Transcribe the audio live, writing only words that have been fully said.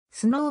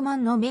スノーマ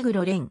ンの目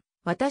黒蓮、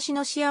私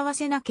の幸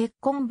せな結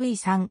婚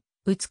V3、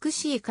美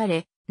しい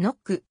彼、ノッ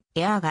ク、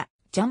エアーが、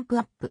ジャンプ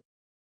アップ。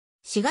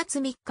4月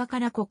3日か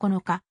ら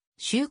9日、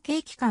集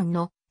計期間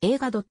の映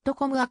画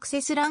 .com アクセ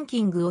スランキ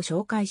ングを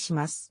紹介し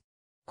ます。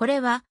これ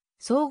は、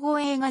総合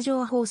映画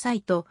情報サ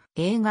イト、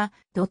映画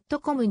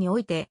 .com にお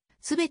いて、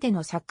すべて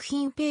の作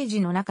品ペー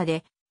ジの中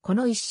で、こ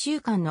の1週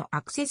間の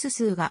アクセス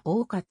数が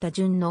多かった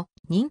順の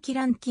人気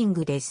ランキン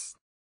グです。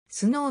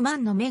スノーマ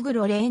ンの目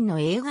黒蓮の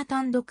映画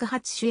単独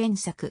初主演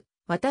作、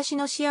私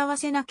の幸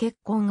せな結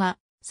婚が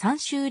3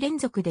週連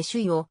続で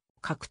首位を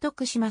獲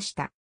得しまし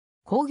た。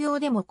興行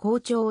でも好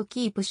調を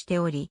キープして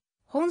おり、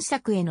本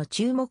作への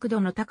注目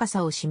度の高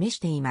さを示し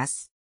ていま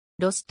す。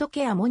ロスト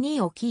ケアも2位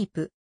をキー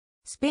プ。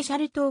スペシャ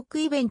ルトーク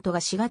イベントが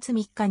4月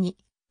3日に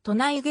都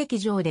内劇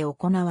場で行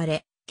わ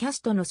れ、キャス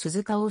トの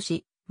鈴鹿央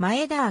士、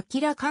前田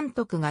哲監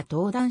督が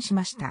登壇し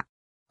ました。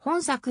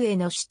本作へ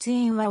の出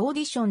演はオー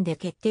ディションで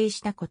決定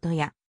したこと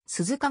や、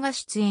鈴鹿が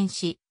出演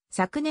し、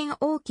昨年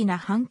大きな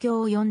反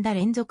響を呼んだ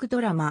連続ド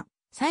ラマ、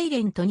サイ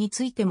レントに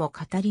ついても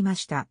語りま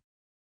した。